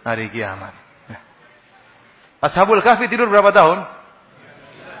kiamat. Ya. Ashabul Kahfi tidur berapa tahun?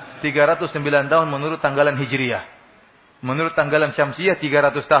 309 tahun menurut tanggalan Hijriyah. Menurut tanggalan Syamsiyah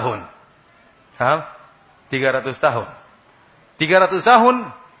 300 tahun. Paham? 300 tahun. 300 tahun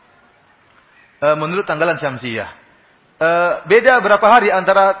menurut tanggalan Syamsiyah. Beda berapa hari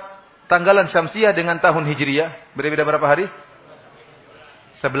antara tanggalan Syamsiyah dengan tahun Hijriyah? Berbeda berapa hari?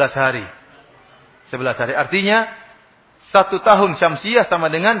 11 hari. 11 hari. Artinya 1 tahun Syamsiyah sama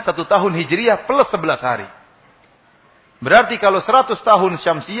dengan 1 tahun Hijriyah plus 11 hari. Berarti kalau 100 tahun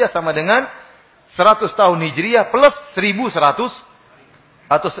Syamsiyah sama dengan 100 tahun Hijriyah plus 1100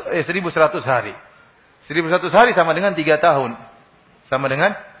 atau 1100 hari. 1100 hari sama dengan 3 tahun. Sama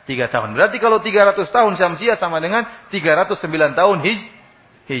dengan 3 tahun. Berarti kalau 300 tahun Syamsiyah sama dengan 309 tahun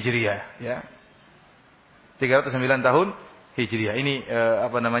Hijriyah. Ya. 309 tahun Hijriyah. Ini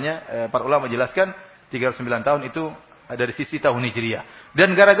para ulama jelaskan 309 tahun itu dari sisi tahun Hijriyah.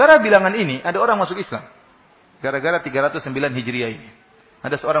 Dan gara-gara bilangan ini ada orang masuk Islam. Gara-gara 309 Hijriyah ini.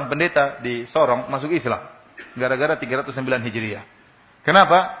 Ada seorang pendeta di Sorong masuk Islam. Gara-gara 309 Hijriyah.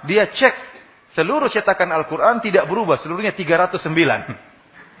 Kenapa? Dia cek seluruh cetakan Al-Quran tidak berubah. Seluruhnya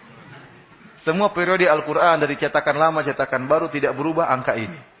 309. Semua periode Al-Quran dari cetakan lama, cetakan baru tidak berubah angka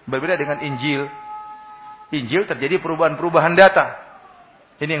ini. Berbeda dengan Injil. Injil terjadi perubahan-perubahan data.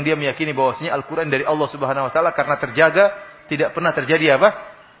 Ini yang dia meyakini bahwasanya Al-Quran dari Allah Subhanahu Wa Taala karena terjaga tidak pernah terjadi apa?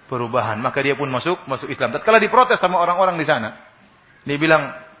 Perubahan. Maka dia pun masuk Islam. Tatkala diprotes sama orang-orang di sana, dia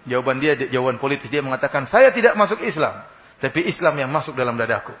bilang jawaban politis, dia mengatakan saya tidak masuk Islam, tapi Islam yang masuk dalam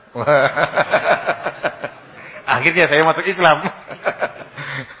dadaku. Akhirnya saya masuk Islam.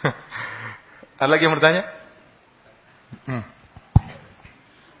 Ada lagi yang bertanya?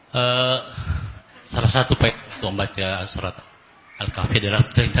 Salah satu untuk membaca surat Al-Kahfi adalah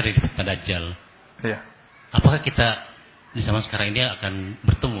dari fitnah Dajjal. Ya. Apakah kita di zaman sekarang ini akan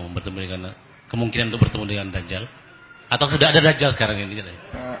bertemu dengan kemungkinan untuk bertemu dengan Dajjal? Atau sudah ada Dajjal sekarang ini?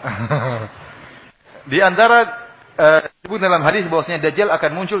 Di antara disebut dalam hadis bahwasanya Dajjal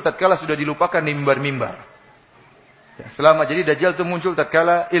akan muncul tatkala sudah dilupakan di mimbar-mimbar. Ya, jadi Dajjal itu muncul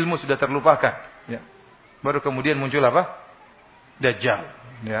tatkala ilmu sudah terlupakan. Ya. Baru kemudian muncul apa? Dajjal.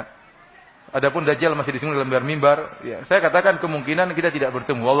 Ya. Adapun Dajjal masih disinggung dalam mimbar, ya, saya katakan kemungkinan kita tidak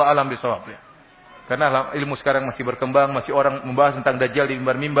bertemu. Wallahu a'lam bishawab. Ya. Karena ilmu sekarang masih berkembang, masih orang membahas tentang Dajjal di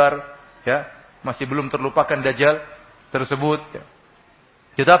mimbar-mimbar, ya, masih belum terlupakan Dajjal tersebut. Ya.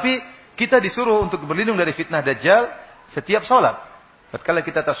 Tetapi kita disuruh untuk berlindung dari fitnah Dajjal setiap sholat. Tatkala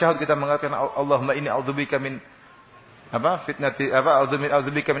kita tasyahud kita mengatakan Allahumma inni a'udzubika min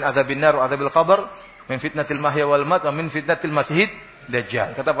a'udzubika min adzabin nar wa adzabil qabr, min fitnatil mahya wal mat wa min fitnatil masihid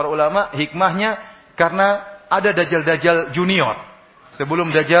Dajjal. Kata para ulama, hikmahnya karena ada Dajjal junior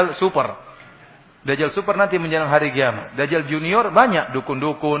sebelum Dajjal super. Dajjal super nanti menjelang hari kiamat. Dajjal junior banyak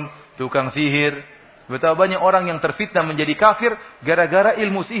dukun-dukun, tukang sihir. Betapa banyak orang yang terfitnah menjadi kafir gara-gara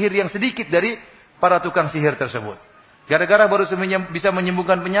ilmu sihir yang sedikit dari para tukang sihir tersebut. Gara-gara baru bisa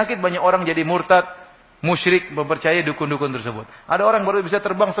menyembuhkan penyakit, banyak orang jadi murtad, musyrik, mempercayai dukun-dukun tersebut. Ada orang baru bisa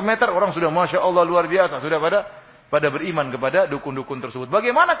terbang semeter, orang sudah Masya Allah luar biasa, sudah pada beriman kepada dukun-dukun tersebut.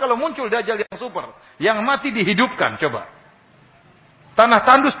 Bagaimana kalau muncul Dajjal yang super, yang mati dihidupkan, coba. Tanah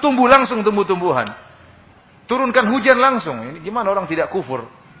tandus tumbuh langsung tumbuh-tumbuhan. Turunkan hujan langsung. Ini gimana orang tidak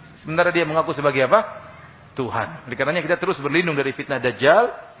kufur? Sementara dia mengaku sebagai apa? Tuhan. Oleh karenanya kita terus berlindung dari fitnah Dajjal,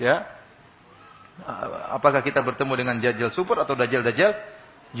 ya. Apakah kita bertemu dengan Dajjal super atau Dajjal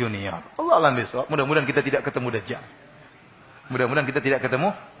junior? Allah alam bisawab. Mudah-mudahan kita tidak ketemu Dajjal. Mudah-mudahan kita tidak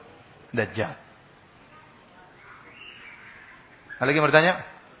ketemu Dajjal. Ada lagi yang bertanya?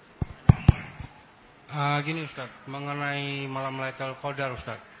 Gini Ustaz, mengenai malam Lailatul Qadar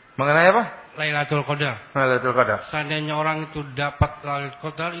Ustaz. Mengenai apa? Lailatul Qadar. Lailatul Qadar. Seandainya orang itu dapat Lailatul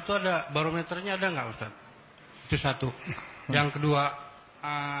Qadar, itu ada barometernya ada nggak Ustaz? Itu satu. Yang kedua,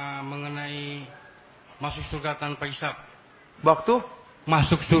 mengenai masuk surga tanpa hisab. Waktu?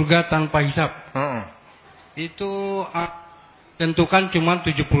 Masuk surga tanpa hisab. Itu tentukan cuma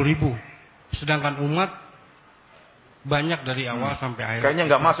 70.000. Sedangkan umat banyak dari awal sampai akhir. Kayaknya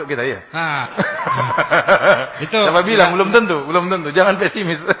nggak masuk kita ya. Nah, itu. Siapa bilang belum tentu. Jangan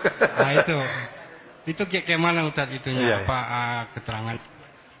pesimis. Nah itu kayak mana Ustaz itunya? Apa keterangan?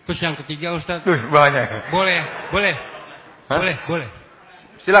 Terus yang ketiga Ustaz. Banyak. Boleh.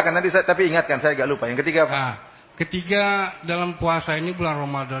 Silakan nanti tapi ingatkan saya agak lupa. Yang ketiga apa? Ketiga dalam puasa ini bulan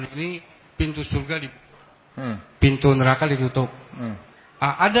Ramadan ini pintu surga pintu neraka ditutup.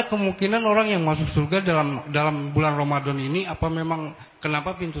 Ada kemungkinan orang yang masuk surga dalam bulan Ramadan ini apa memang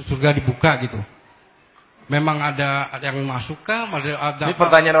kenapa pintu surga dibuka gitu? Memang ada yang masuk kah? Ini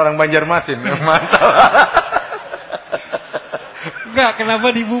pertanyaan orang Banjarmasin. Mantap. Enggak,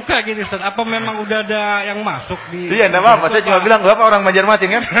 kenapa dibuka gitu Ustaz? Apa memang udah ada yang masuk di? Iya, enggak apa-apa. Saya cuma bilang Bapak orang Banjarmasin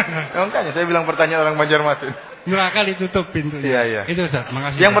kan? Makanya saya bilang pertanyaan orang Banjarmasin. Neraka ditutup pintunya. Iya. Itu Ustaz,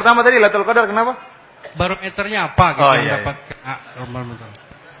 makasih. Yang pertama tadi Lailatul Qadar kenapa? Barometernya apa gitu yang dapat barometer.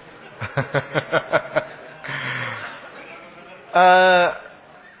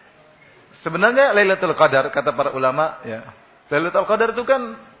 Sebenarnya Lailatul Qadar kata para ulama ya. Lailatul Qadar itu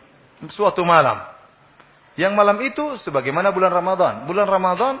kan suatu malam. Yang malam itu sebagaimana bulan Ramadan. Bulan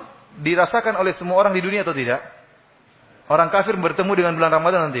Ramadan dirasakan oleh semua orang di dunia atau tidak? Orang kafir bertemu dengan bulan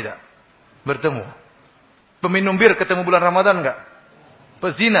Ramadan atau tidak? Bertemu. Peminum bir ketemu bulan Ramadan enggak?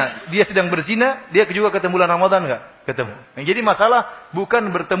 Pezina, dia sedang berzina, dia juga ketemu bulan Ramadan enggak? Ketemu. Yang jadi masalah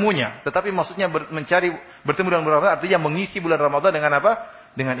bukan bertemunya, tetapi maksudnya mencari bertemu dengan bulan Ramadan artinya mengisi bulan Ramadan dengan apa?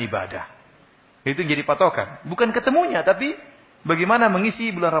 Dengan ibadah. Itu yang jadi patokan. Bukan ketemunya, tapi bagaimana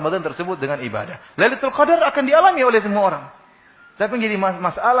mengisi bulan Ramadan tersebut dengan ibadah. Lailatul Qadar akan dialami oleh semua orang. Tapi yang jadi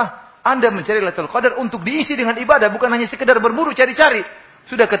masalah, Anda mencari Lailatul Qadar untuk diisi dengan ibadah, bukan hanya sekedar berburu cari-cari.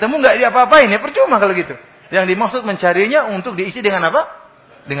 Sudah ketemu enggak diapa-apain, ya percuma kalau gitu. Yang dimaksud mencarinya untuk diisi dengan apa?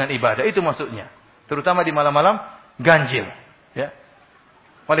 Dengan ibadah, itu maksudnya. Terutama di malam-malam ganjil, ya.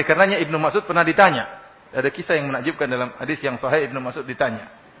 Oleh karenanya Ibnu Mas'ud pernah ditanya. Ada kisah yang menakjubkan dalam hadis yang sahih. Ibnu Mas'ud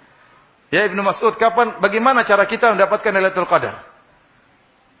ditanya. Ya Ibnu Mas'ud, bagaimana cara kita mendapatkan Lailatul Qadar?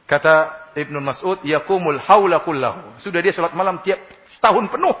 Kata Ibnu Mas'ud, yaqumul haula kullahu. Sudah dia salat malam tiap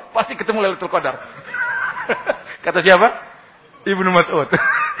setahun penuh pasti ketemu Lailatul Qadar. Kata siapa? Ibnu Mas'ud.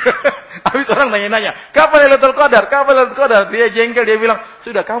 Habis orang nanya-nanya, kapan Lailatul Qadar? Kapan Lailatul Qadar? Dia jengkel, dia bilang,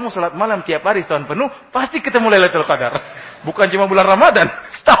 sudah kamu salat malam tiap hari setahun penuh pasti ketemu Lailatul Qadar. Bukan cuma bulan Ramadan,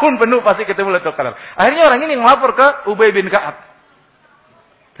 setahun penuh pasti ketemu Lailatul Qadar. Akhirnya orang ini ngelapor ke Ubay bin Ka'ab.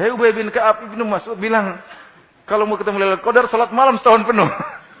 Kayak Ubay bin Ka'ab, Ibnu Mas'ud bilang, kalau mau ketemu Lailatul Qadar salat malam setahun penuh.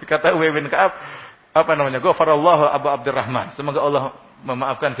 Kata Ubay bin Ka'ab, Ghafarallahu Abu Abdurrahman. Semoga Allah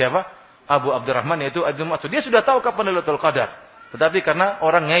memaafkan siapa? Abu Abdurrahman, yaitu Ibnu Mas'ud. Dia sudah tahu kapan Lailatul Qadar. Tetapi karena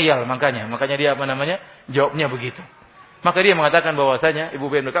orang ngeyel makanya dia jawabnya begitu. Maka dia mengatakan bahwasanya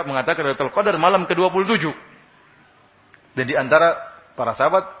Ubay bin Ka'ab mengatakan Lailatul Qadar malam ke-27. Dan di antara para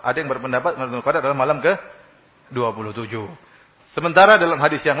sahabat ada yang berpendapat Lailatul Qadar adalah malam ke-27. Sementara dalam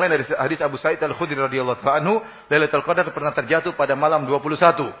hadis yang lain dari hadis Abu Sa'id Al-Khudri radhiyallahu anhu, Lailatul Qadar pernah terjatuh pada malam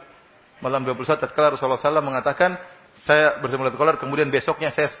 21. Malam 21 tatkala Rasulullah SAW mengatakan, saya bertemu Lailatul Qadar, kemudian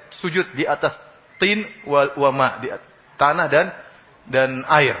besoknya saya sujud di atas tin wa ma, di tanah dan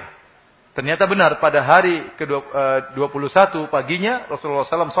air. Ternyata benar pada hari ke-21 paginya Rasulullah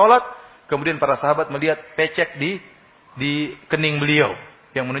SAW salat, kemudian para sahabat melihat pecek di kening beliau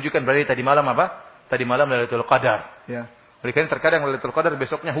yang menunjukkan berarti tadi malam apa? Tadi malam Lailatul Qadar, ya. Oleh karena terkadang Lailatul Qadar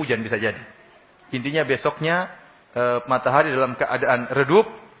besoknya hujan bisa jadi. Intinya besoknya matahari dalam keadaan redup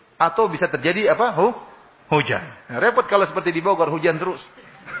atau bisa terjadi apa? Hujan. Nah, repot kalau seperti di Bogor hujan terus.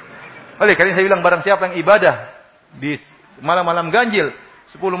 Oleh karena saya bilang barang siapa yang ibadah di malam-malam ganjil,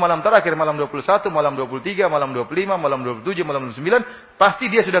 10 malam terakhir, malam 21, malam 23, malam 25, malam 27, malam 29, pasti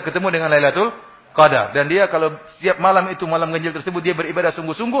dia sudah ketemu dengan Lailatul Qadar. Dan dia kalau setiap malam itu, malam ganjil tersebut, dia beribadah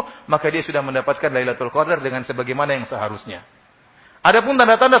sungguh-sungguh, maka dia sudah mendapatkan Lailatul Qadar dengan sebagaimana yang seharusnya. Adapun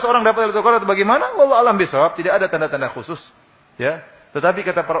tanda-tanda seorang dapat Lailatul Qadar bagaimana? Wallahu a'lam bishawab, tidak ada tanda-tanda khusus, ya. Tetapi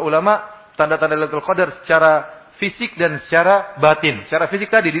kata para ulama, tanda-tanda Lailatul Qadar secara fisik dan secara batin. Secara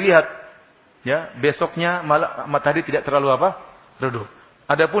fisik tadi dilihat, ya, besoknya matahari tidak terlalu redup.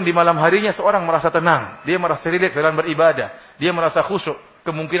 Adapun di malam harinya seorang merasa tenang, dia merasa rileks dalam beribadah, dia merasa khusyuk.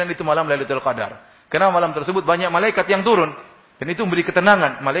 Kemungkinan itu malam Lailatul Qadar. Karena malam tersebut banyak malaikat yang turun. Dan itu memberi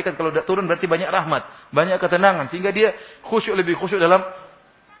ketenangan. Malaikat kalau turun berarti banyak rahmat, banyak ketenangan. Sehingga dia lebih khusyuk dalam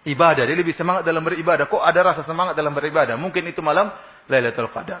ibadah. Dia lebih semangat dalam beribadah. Kok ada rasa semangat dalam beribadah? Mungkin itu malam Lailatul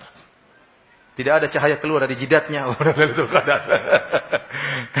Qadar. Tidak ada cahaya keluar dari jidatnya. Lailatul Qadar.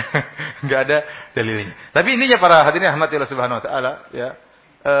 Enggak ada dalilnya. Tapi intinya para hadirin rahmatillah subhanahu wa ta'ala, ya.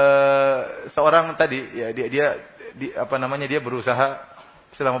 Seorang tadi, ya, dia berusaha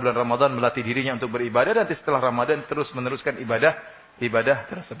selama bulan Ramadan melatih dirinya untuk beribadah, dan setelah Ramadan terus meneruskan ibadah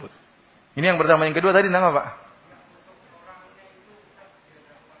tersebut. Ini yang pertama. Yang kedua tadi nama Pak?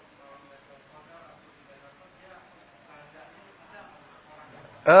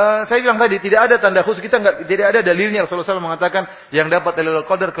 Saya bilang tadi tidak ada tanda khusus, tidak ada dalilnya Rasulullah SAW mengatakan yang dapat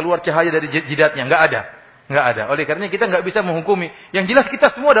Lailatul Qadar keluar cahaya dari jidatnya, enggak ada. Oleh karena kita enggak bisa menghukumi. Yang jelas kita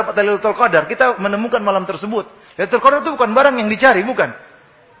semua dapat Lailatul Qadar, kita menemukan malam tersebut. Lailatul Qadar itu bukan barang yang dicari, bukan.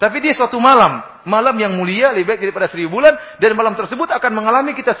 Tapi dia suatu malam yang mulia, lebih baik daripada 1000 bulan, dan malam tersebut akan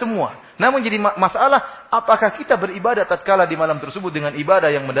mengalami kita semua. Namun jadi masalah, apakah kita beribadah tatkala di malam tersebut dengan ibadah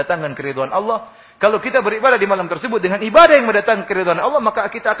yang mendatangkan keridhaan Allah? Kalau kita beribadah di malam tersebut dengan ibadah yang mendatangkan keridhaan Allah, maka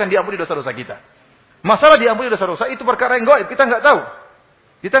kita akan diampuni dosa-dosa kita. Masalah diampuni dosa-dosa itu perkara yang gaib, kita enggak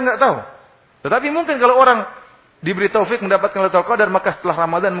tahu. Tetapi mungkin kalau orang diberi taufik mendapatkan Lailatul Qadar, maka setelah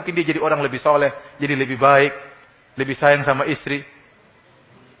Ramadan mungkin dia jadi orang lebih soleh, jadi lebih baik, lebih sayang sama istri.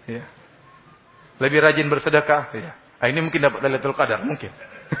 Ya. Lebih rajin bersedekah, ya. Ini mungkin dapat Lailatul Qadar, mungkin.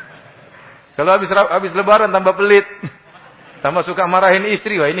 Kalau habis lebaran tambah pelit, tambah suka marahin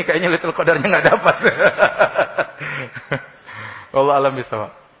istri, wah ini kayaknya Lailatul Qadarnya enggak dapat. Wallahu a'lam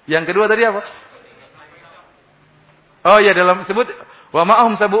bishawab. Yang kedua tadi apa? Oh ya, dalam sebut wa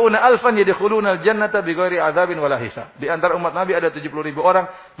ma'ahum sab'una alfan yadkhuluna al-jannata bighairi adzabin wala hisab. Di antara umat Nabi ada 70.000 orang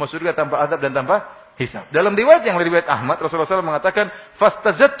masuk surga tanpa azab dan tanpa hisab. Dalam riwayat Ahmad, Rasulullah SAW mengatakan,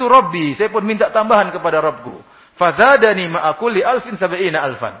 "Fastazattu Rabbi," saya pun minta tambahan kepada Rabbku. "Fazadani ma'a kulli alfin sab'ina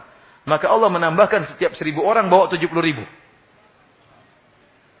alfan." Maka Allah menambahkan setiap 1000 orang bawa 70.000.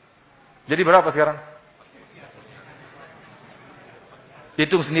 Jadi berapa sekarang?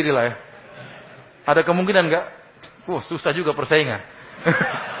 Hitung sendirilah ya. Ada kemungkinan enggak? Susah juga persaingan.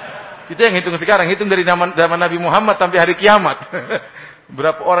 Itu yang hitung sekarang, hitung dari zaman Nabi Muhammad sampai hari kiamat.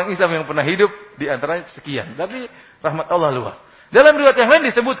 Berapa orang Islam yang pernah hidup, di antaranya sekian. Tapi rahmat Allah luas. Dalam riwayat yang lain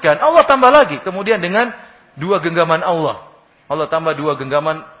disebutkan, Allah tambah lagi. Kemudian dengan 2 genggaman Allah. Allah tambah 2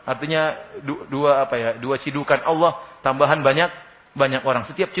 genggaman, artinya dua cidukan Allah, tambahan banyak orang.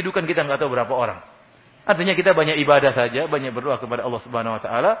 Setiap cidukan kita nggak tahu berapa orang. Artinya kita banyak ibadah saja, banyak berdoa kepada Allah Subhanahu wa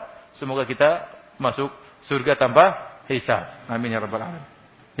taala, semoga kita masuk surga tanpa hisab. Amin ya rabbal alamin.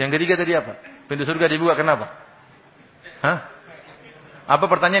 Yang ketiga tadi apa? Pintu surga dibuka kenapa? Hah? Apa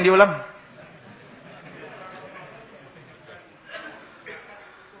pertanyaan diulang?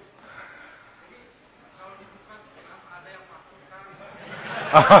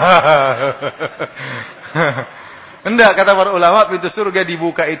 Enggak, kata para ulama, pintu surga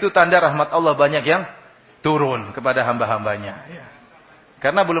dibuka itu tanda rahmat Allah banyak yang turun kepada hamba-hambanya. Ya.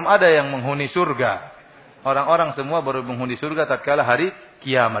 Karena belum ada yang menghuni surga. Orang-orang semua baru menghuni surga tatkala hari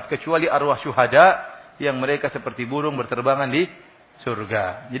kiamat. Kecuali arwah syuhada yang mereka seperti burung berterbangan di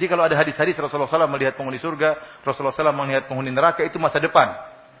surga. Jadi kalau ada hadis-hadis Rasulullah SAW melihat penghuni surga, Rasulullah SAW melihat penghuni neraka, itu masa depan.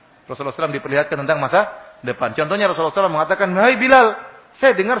 Rasulullah SAW diperlihatkan tentang masa depan. Contohnya Rasulullah SAW mengatakan, "Hai Bilal,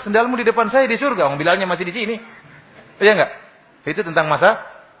 saya dengar sendalmu di depan saya di surga." Orang Bilalnya masih di sini. Iya enggak? Itu tentang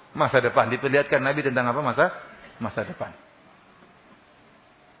masa depan. Diperlihatkan Nabi tentang apa? Masa depan.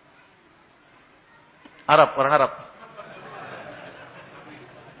 Orang Arab.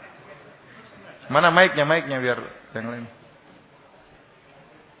 Mana mic-nya biar yang lain.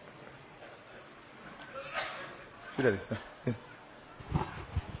 Sudah.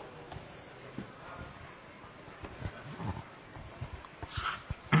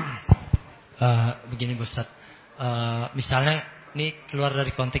 Begini Ustadz, misalnya ini keluar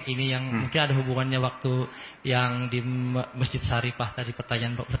dari konteks ini yang mungkin ada hubungannya waktu yang di Masjid Syarifah tadi,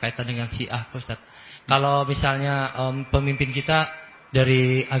 pertanyaan berkaitan dengan Syiah Ustadz. Kalau misalnya pemimpin kita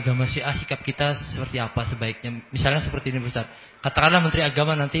dari agama Syiah, sikap kita seperti apa sebaiknya? Misalnya seperti ini Ustadz, katakanlah Menteri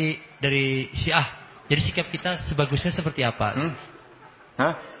Agama nanti dari Syiah, jadi sikap kita sebagusnya seperti apa?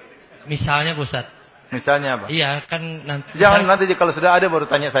 Hah? Misalnya Ustadz. Misalnya apa? Iya kan nanti. Jangan nanti kalau sudah ada baru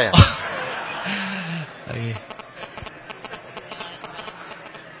tanya saya.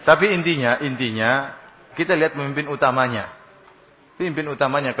 Tapi intinya kita lihat pemimpin utamanya. Pemimpin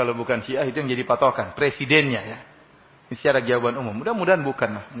utamanya kalau bukan Syiah itu yang jadi patokan, presidennya ya. Ini secara jawaban umum. Mudah-mudahan bukan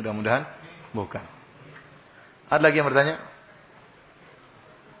lah, mudah-mudahan bukan. Ada lagi yang bertanya?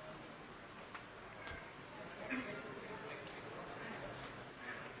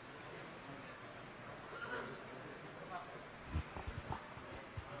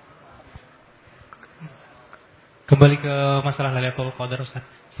 Kembali ke masalah Lailatul Qadar Ustaz.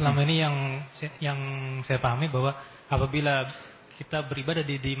 Selama ini yang saya pahami bahwa apabila kita beribadah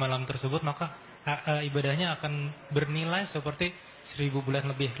di malam tersebut, maka ibadahnya akan bernilai seperti 1000 bulan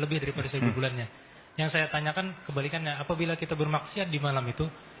lebih daripada 1000 bulannya. Yang saya tanyakan kebalikannya, apabila kita bermaksiat di malam itu,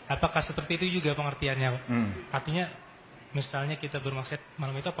 apakah seperti itu juga pengertiannya? Artinya misalnya kita bermaksiat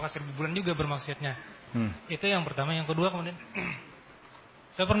malam itu, apakah 1000 bulan juga bermaksiatnya? Itu yang pertama. Yang kedua kemudian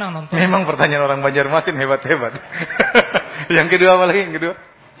saya pernah nonton. Memang pertanyaan orang Banjarmasin hebat-hebat. Yang kedua apa lagi?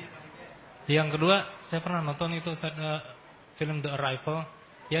 Yang kedua saya pernah nonton itu Ustaz, film The Arrival.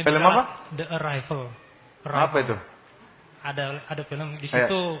 Ya, film apa? The Arrival. Apa itu? Ada film di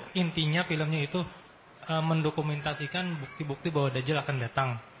situ. Intinya filmnya itu mendokumentasikan bukti-bukti bahwa Dajjal akan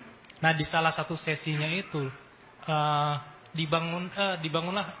datang. Nah, di salah satu sesinya itu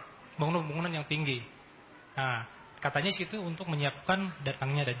dibangunlah bangunan yang tinggi. Nah, katanya situ untuk menyiapkan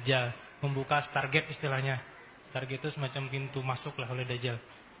datangnya Dajjal, membuka Stargate istilahnya. Stargate itu semacam pintu masuk lah oleh Dajjal.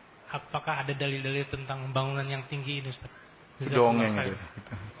 Apakah ada dalil-dalil tentang bangunan yang tinggi ini Ustaz? Dongeng itu.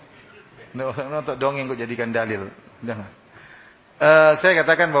 Untuk dongeng kok jadikan dalil. Jangan. Saya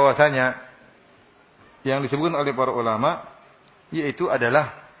katakan bahwasanya yang disebutkan oleh para ulama yaitu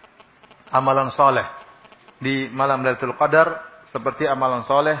adalah amalan soleh di malam Lailatul Qadar seperti amalan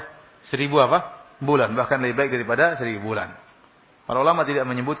soleh 1000 bulan, bahkan lebih baik daripada 1000 bulan. Para ulama tidak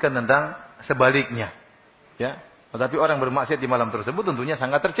menyebutkan tentang sebaliknya. Ya, tetapi orang bermaksiat di malam tersebut tentunya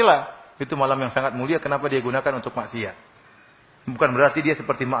sangat tercela. Itu malam yang sangat mulia, kenapa dia gunakan untuk maksiat? Bukan berarti dia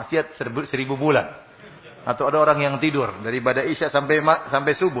seperti maksiat 1000 bulan. Atau ada orang yang tidur dari ibadah Isya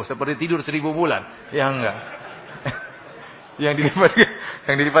sampai subuh seperti tidur 1000 bulan. Ya enggak.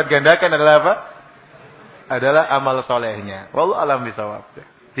 yang dilipat gandakan adalah apa? Adalah amal solehnya. Wallahu a'lam bishawab.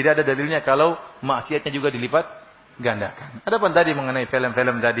 Tidak ada dalilnya kalau maksiatnya juga dilipat gandakan. Adapun tadi mengenai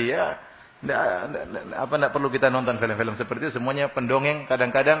film-film tadi ya, enggak perlu kita nonton film-film seperti itu, semuanya pendongeng.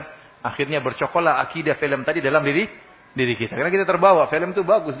 Kadang-kadang akhirnya bercokolah akidah film tadi dalam diri kita. Karena kita terbawa, film itu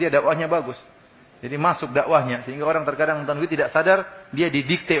bagus, dia dakwahnya bagus. Jadi masuk dakwahnya sehingga orang terkadang nonton itu tidak sadar dia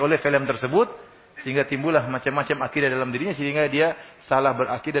didikte oleh film tersebut sehingga timbullah macam-macam akidah dalam dirinya sehingga dia salah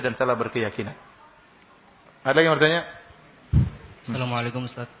berakidah dan salah berkeyakinan. Ada yang bertanya? Assalamualaikum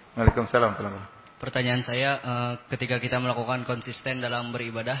Ustaz. Waalaikumsalam. Pertanyaan saya, ketika kita melakukan konsisten dalam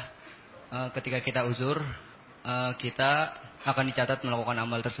beribadah, ketika kita uzur, kita akan dicatat melakukan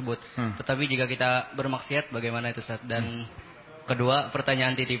amal tersebut. Tetapi jika kita bermaksiat, bagaimana itu, Ustaz? Dan kedua,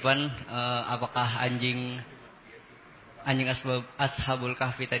 pertanyaan titipan, apakah anjing Ashabul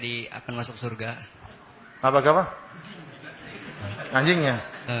Kahfi tadi akan masuk surga? Apa? Anjingnya.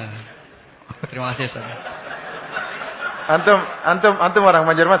 Terima kasih, Ustaz. Antum orang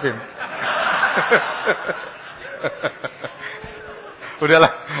Banjarmasin.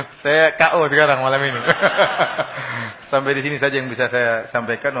 Udahlah, saya KO sekarang malam ini. Sampai di sini saja yang bisa saya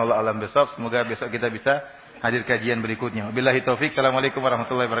sampaikan. Wallahu a'lam bishawab. Semoga besok kita bisa hadir kajian berikutnya. Wabillahi taufik. Assalamualaikum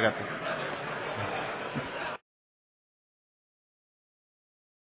warahmatullahi wabarakatuh.